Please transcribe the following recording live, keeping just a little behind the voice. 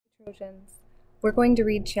Trojans. We're going to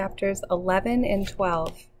read chapters 11 and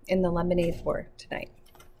 12 in the Lemonade War tonight.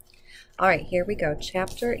 All right, here we go.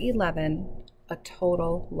 Chapter 11, a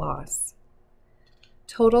total loss.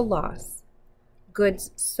 Total loss.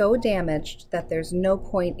 Goods so damaged that there's no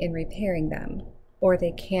point in repairing them, or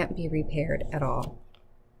they can't be repaired at all.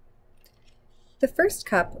 The first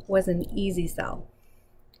cup was an easy sell.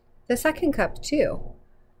 The second cup, too.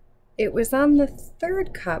 It was on the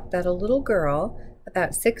third cup that a little girl,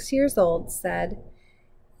 about 6 years old, said,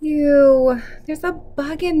 "Ew, there's a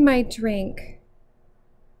bug in my drink."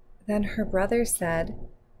 Then her brother said,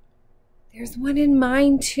 "There's one in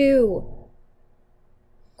mine, too."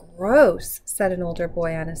 "Gross," said an older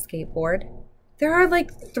boy on a skateboard. "There are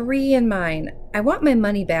like 3 in mine. I want my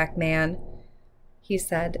money back, man," he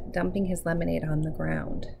said, dumping his lemonade on the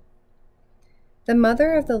ground. The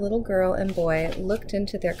mother of the little girl and boy looked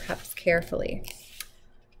into their cups carefully.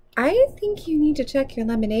 "I think you need to check your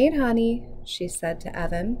lemonade, honey," she said to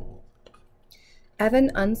Evan.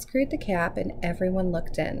 Evan unscrewed the cap and everyone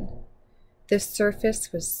looked in. The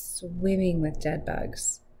surface was swimming with dead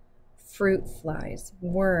bugs, fruit flies,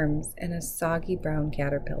 worms, and a soggy brown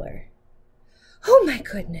caterpillar. "Oh my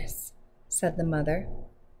goodness," said the mother.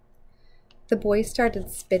 The boy started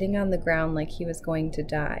spitting on the ground like he was going to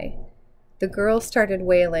die. The girl started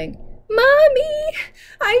wailing, "Mommy,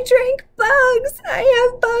 I drank bugs. I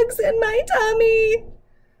have bugs in my tummy."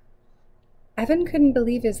 Evan couldn't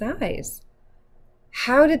believe his eyes.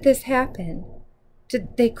 How did this happen?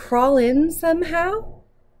 Did they crawl in somehow?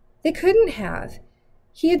 They couldn't have.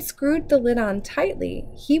 He had screwed the lid on tightly.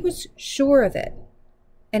 He was sure of it.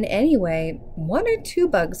 And anyway, 1 or 2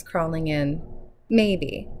 bugs crawling in,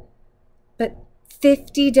 maybe. But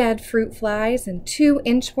 50 dead fruit flies and 2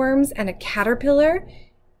 inchworms and a caterpillar?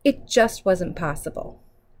 It just wasn't possible.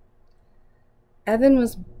 Evan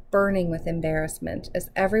was burning with embarrassment as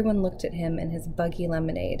everyone looked at him and his buggy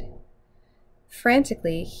lemonade.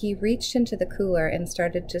 Frantically, he reached into the cooler and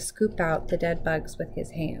started to scoop out the dead bugs with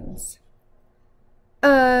his hands.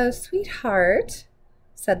 Sweetheart,"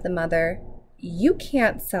 said the mother, "you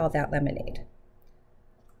can't sell that lemonade."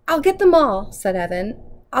 "I'll get them all," said Evan.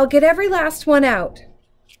 "I'll get every last one out."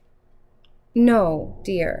 "No,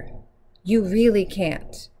 dear, you really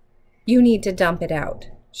can't. You need to dump it out,"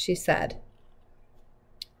 she said.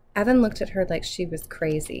 Evan looked at her like she was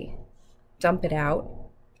crazy. Dump it out?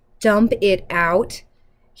 Dump it out?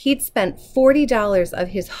 He'd spent $40 of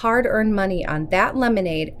his hard-earned money on that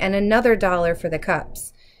lemonade and another $1 for the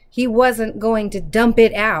cups. He wasn't going to dump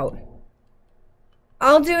it out.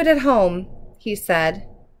 "I'll do it at home," he said.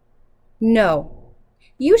 "No,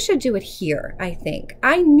 you should do it here, I think.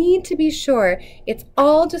 I need to be sure it's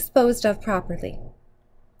all disposed of properly."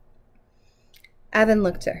 Evan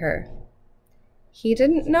looked at her. He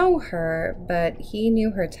didn't know her, but he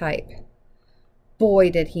knew her type.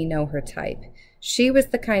 Boy, did he know her type. She was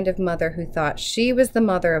the kind of mother who thought she was the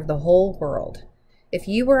mother of the whole world. If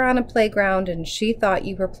you were on a playground and she thought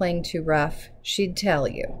you were playing too rough, she'd tell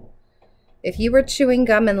you. If you were chewing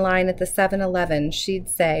gum in line at the 7-Eleven, she'd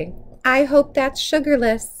say, "I hope that's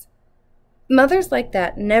sugarless." Mothers like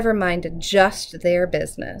that never minded just their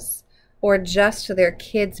business or just their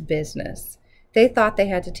kids' business. They thought they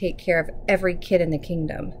had to take care of every kid in the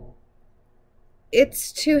kingdom.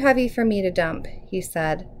 "It's too heavy for me to dump," he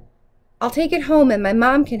said. "I'll take it home and my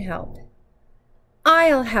mom can help."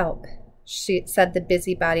 "I'll help," said the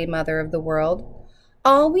busybody mother of the world.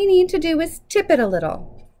 "All we need to do is tip it a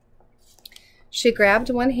little." She grabbed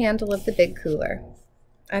one handle of the big cooler.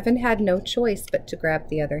 Evan had no choice but to grab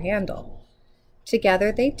the other handle.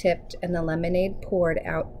 Together they tipped and the lemonade poured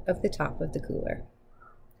out of the top of the cooler.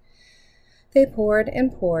 They poured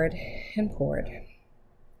and poured and poured.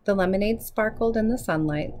 The lemonade sparkled in the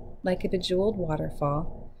sunlight like a bejeweled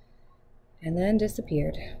waterfall, and then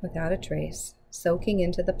disappeared without a trace, soaking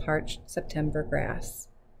into the parched September grass.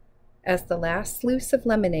 As the last sluice of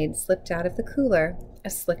lemonade slipped out of the cooler, a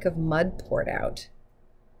slick of mud poured out.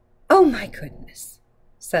 "Oh my goodness,"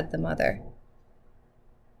 said the mother.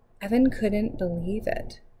 Evan couldn't believe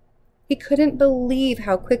it. He couldn't believe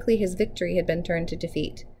how quickly his victory had been turned to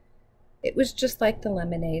defeat. It was just like the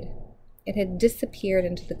lemonade. It had disappeared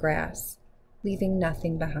into the grass, leaving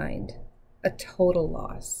nothing behind. A total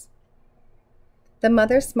loss. The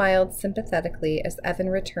mother smiled sympathetically as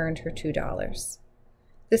Evan returned her $2.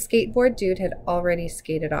 The skateboard dude had already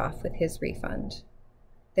skated off with his refund.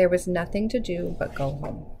 There was nothing to do but go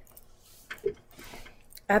home.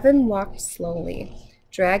 Evan walked slowly,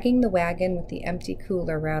 dragging the wagon with the empty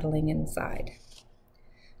cooler rattling inside.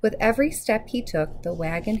 With every step he took, the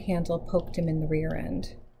wagon handle poked him in the rear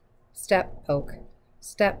end. Step, poke,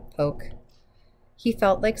 step, poke. He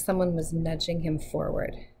felt like someone was nudging him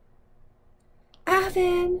forward.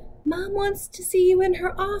 "Evan, Mom wants to see you in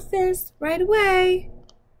her office right away."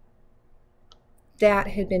 That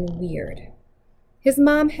had been weird. His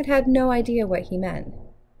mom had had no idea what he meant.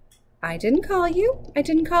 "I didn't call you. I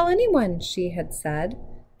didn't call anyone," she had said.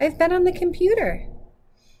 "I've been on the computer."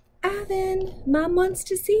 "Evan, Mom wants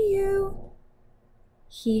to see you."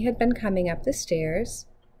 He had been coming up the stairs.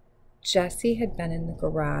 Jessie had been in the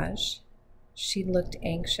garage. She looked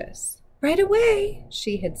anxious. "Right away,"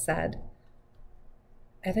 she had said.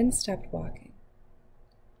 Evan stopped walking.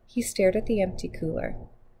 He stared at the empty cooler.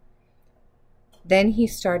 Then he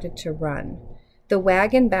started to run. The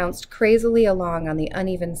wagon bounced crazily along on the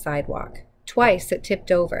uneven sidewalk. Twice it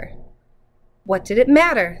tipped over. "What did it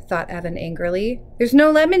matter?" thought Evan angrily. "There's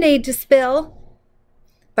no lemonade to spill."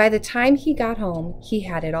 By the time he got home, he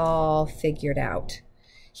had it all figured out.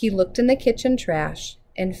 He looked in the kitchen trash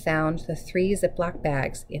and found the 3 Ziploc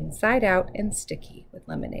bags inside out and sticky with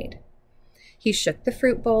lemonade. He shook the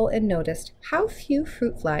fruit bowl and noticed how few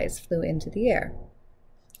fruit flies flew into the air,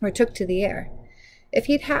 or took to the air. If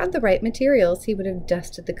he'd had the right materials, he would have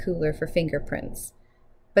dusted the cooler for fingerprints.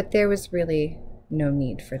 But there was really no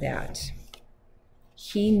need for that.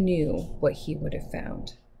 He knew what he would have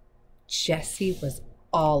found. Jessie was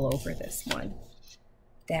all over this one.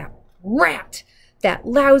 "That rat! That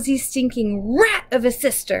lousy, stinking rat of a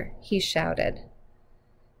sister!" he shouted.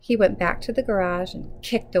 He went back to the garage and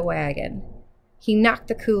kicked the wagon. He knocked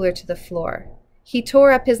the cooler to the floor. He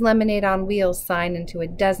tore up his lemonade on wheels sign into a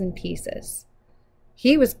dozen pieces.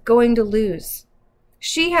 He was going to lose.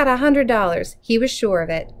 She had $100, he was sure of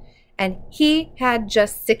it, and he had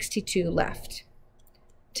just 62 left.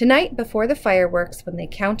 Tonight, before the fireworks, when they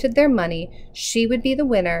counted their money, she would be the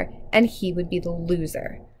winner and he would be the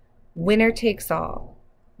loser. Winner takes all.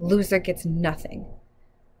 Loser gets nothing.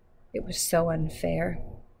 It was so unfair.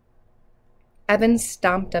 Evan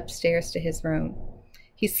stomped upstairs to his room.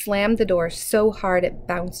 He slammed the door so hard it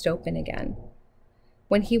bounced open again.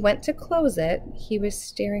 When he went to close it, he was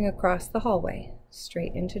staring across the hallway,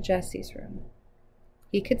 straight into Jessie's room.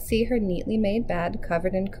 He could see her neatly made bed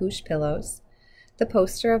covered in couche pillows, the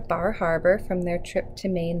poster of Bar Harbor from their trip to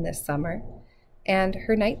Maine this summer, and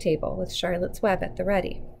her night table with Charlotte's Web at the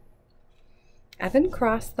ready. Evan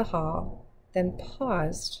crossed the hall, then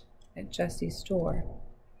paused at Jessie's door.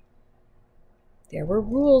 There were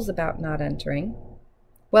rules about not entering.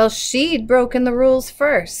 Well, she'd broken the rules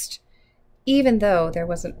first. Even though there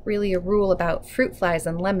wasn't really a rule about fruit flies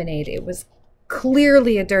and lemonade, it was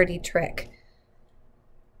clearly a dirty trick.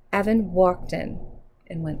 Evan walked in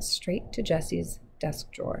and went straight to Jessie's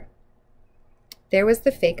desk drawer. There was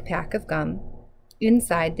the fake pack of gum,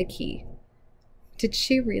 inside the key. Did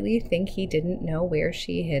she really think he didn't know where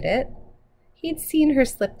she hid it? He'd seen her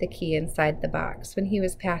slip the key inside the box when he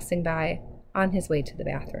was passing by on his way to the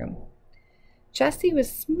bathroom. Jessie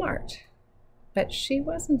was smart, but she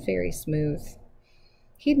wasn't very smooth.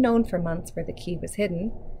 He'd known for months where the key was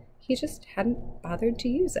hidden. He just hadn't bothered to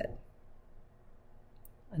use it.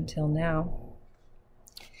 Until now.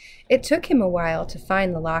 It took him a while to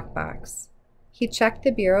find the lockbox. He checked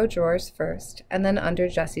the bureau drawers first and then under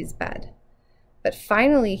Jessie's bed. But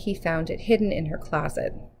finally he found it hidden in her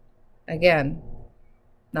closet. Again,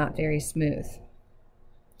 not very smooth.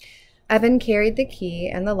 Evan carried the key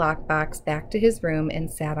and the lockbox back to his room and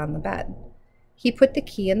sat on the bed. He put the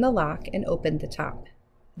key in the lock and opened the top.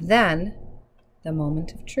 Then, the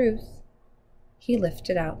moment of truth, he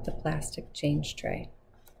lifted out the plastic change tray.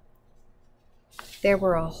 There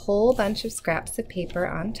were a whole bunch of scraps of paper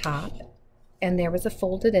on top, and there was a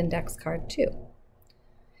folded index card too.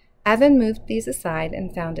 Evan moved these aside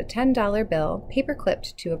and found a $10 bill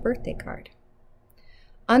paper-clipped to a birthday card.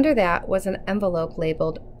 Under that was an envelope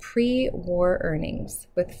labeled pre-war earnings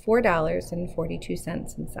with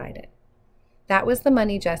 $4.42 inside it. That was the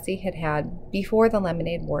money Jessie had had before the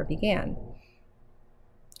lemonade war began.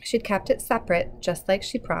 She'd kept it separate, just like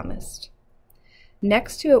she promised.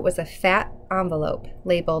 Next to it was a fat envelope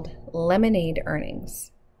labeled lemonade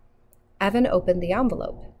earnings. Evan opened the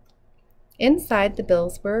envelope. Inside, the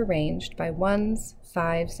bills were arranged by 1s,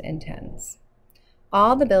 5s, and 10s.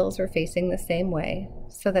 All the bills were facing the same way,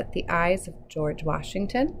 so that the eyes of George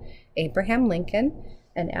Washington, Abraham Lincoln,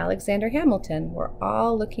 and Alexander Hamilton were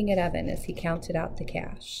all looking at Evan as he counted out the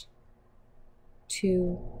cash.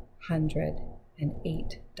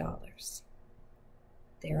 $208.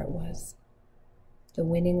 There it was. The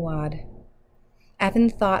winning wad. Evan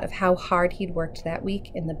thought of how hard he'd worked that week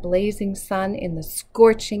in the blazing sun, in the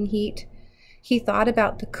scorching heat. He thought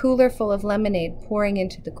about the cooler full of lemonade pouring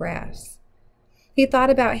into the grass. He thought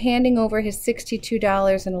about handing over his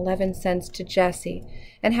 $62.11 to Jessie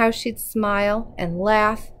and how she'd smile and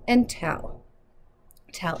laugh and tell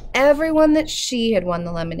everyone that she had won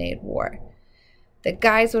the lemonade war. The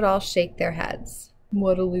guys would all shake their heads.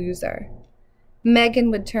 What a loser.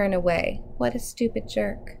 Megan would turn away. What a stupid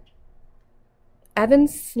jerk. Evan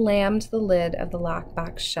slammed the lid of the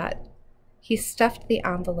lockbox shut. He stuffed the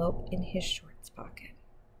envelope in his shorts pocket.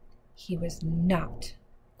 He was not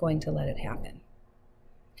going to let it happen.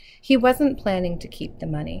 He wasn't planning to keep the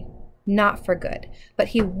money, not for good, but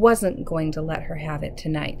he wasn't going to let her have it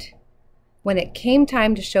tonight. When it came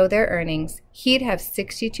time to show their earnings, he'd have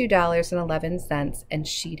 $62.11 and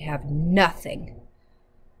she'd have nothing.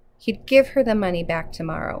 He'd give her the money back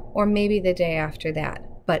tomorrow, or maybe the day after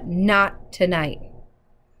that, but not tonight.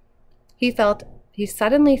 He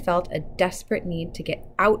suddenly felt a desperate need to get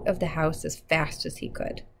out of the house as fast as he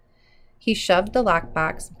could. He shoved the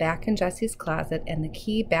lockbox back in Jessie's closet and the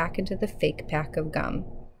key back into the fake pack of gum.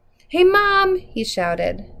 "Hey, Mom!" he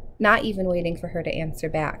shouted, not even waiting for her to answer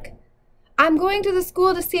back. "I'm going to the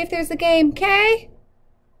school to see if there's a game, 'kay?"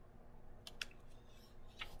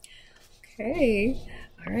 Okay.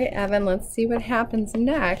 All right, Evan, let's see what happens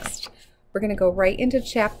next. We're going to go right into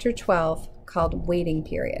Chapter 12, called Waiting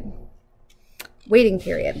Period. Waiting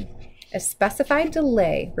period. A specified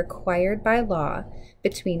delay required by law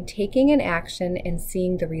between taking an action and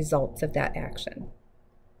seeing the results of that action.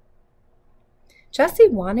 Jessie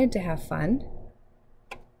wanted to have fun.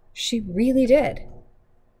 She really did.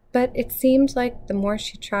 But it seemed like the more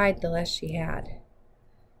she tried, the less she had.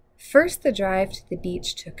 First, the drive to the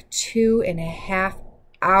beach took 2.5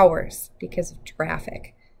 hours because of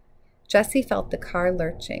traffic. Jessie felt the car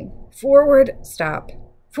lurching. Forward, stop.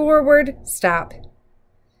 Forward, stop.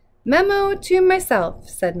 "Memo to myself,"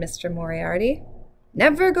 said Mr. Moriarty.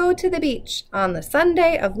 "Never go to the beach on the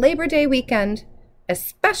Sunday of Labor Day weekend,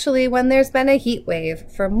 especially when there's been a heat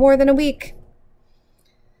wave for more than a week."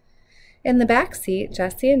 In the back seat,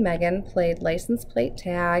 Jessie and Megan played license plate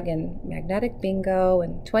tag and magnetic bingo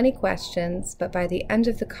and 20 questions, but by the end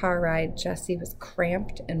of the car ride, Jessie was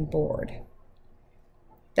cramped and bored.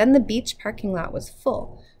 Then the beach parking lot was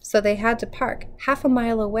full, so they had to park half a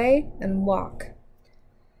mile away and walk.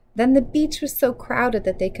 Then the beach was so crowded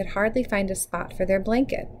that they could hardly find a spot for their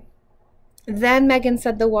blanket. Then Megan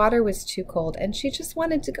said the water was too cold and she just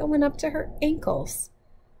wanted to go in up to her ankles.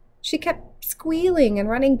 She kept squealing and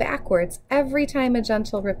running backwards every time a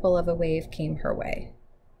gentle ripple of a wave came her way.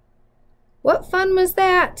 What fun was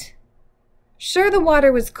that? Sure, the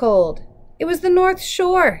water was cold. It was the North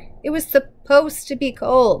Shore. It was supposed to be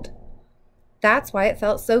cold. That's why it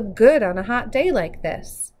felt so good on a hot day like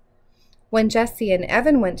this. When Jessie and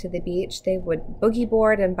Evan went to the beach, they would boogie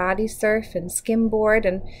board and body surf and skim board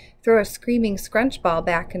and throw a screaming scrunch ball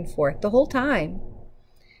back and forth the whole time.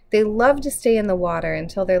 They loved to stay in the water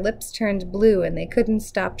until their lips turned blue and they couldn't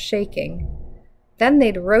stop shaking. Then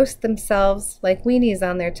they'd roast themselves like weenies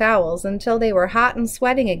on their towels until they were hot and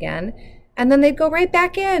sweating again, and then they'd go right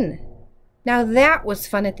back in. Now that was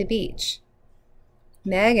fun at the beach.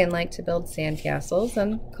 Megan liked to build sandcastles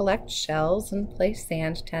and collect shells and play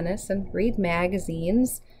sand tennis and read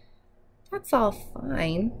magazines. That's all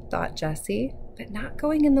fine, thought Jessie, but not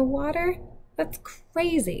going in the water? That's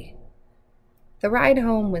crazy. The ride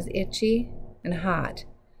home was itchy and hot.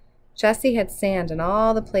 Jessie had sand in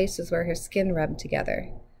all the places where her skin rubbed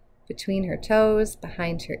together, between her toes,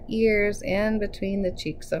 behind her ears, and between the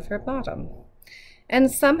cheeks of her bottom. And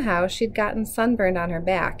somehow she'd gotten sunburned on her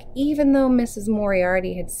back, even though Mrs.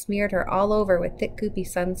 Moriarty had smeared her all over with thick, goopy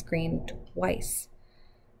sunscreen twice.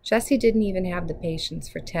 Jessie didn't even have the patience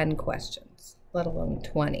for 10 questions, let alone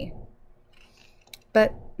 20.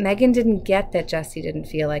 But Megan didn't get that Jessie didn't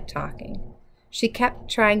feel like talking. She kept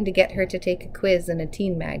trying to get her to take a quiz in a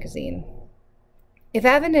teen magazine. If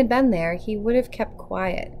Evan had been there, he would have kept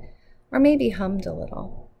quiet, or maybe hummed a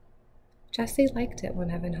little. Jessie liked it when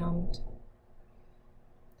Evan hummed.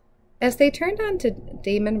 As they turned onto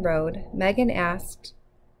Damon Road, Megan asked,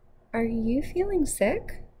 "Are you feeling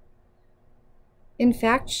sick?" In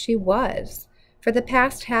fact, she was. For the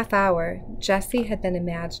past half hour, Jessie had been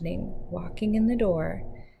imagining walking in the door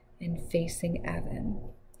and facing Evan.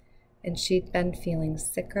 And she'd been feeling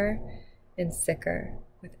sicker and sicker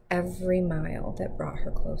with every mile that brought her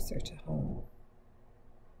closer to home.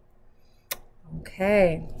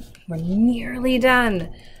 Okay, we're nearly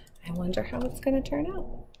done. I wonder how it's going to turn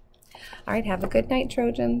out. All right, have a good night,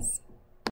 Trojans.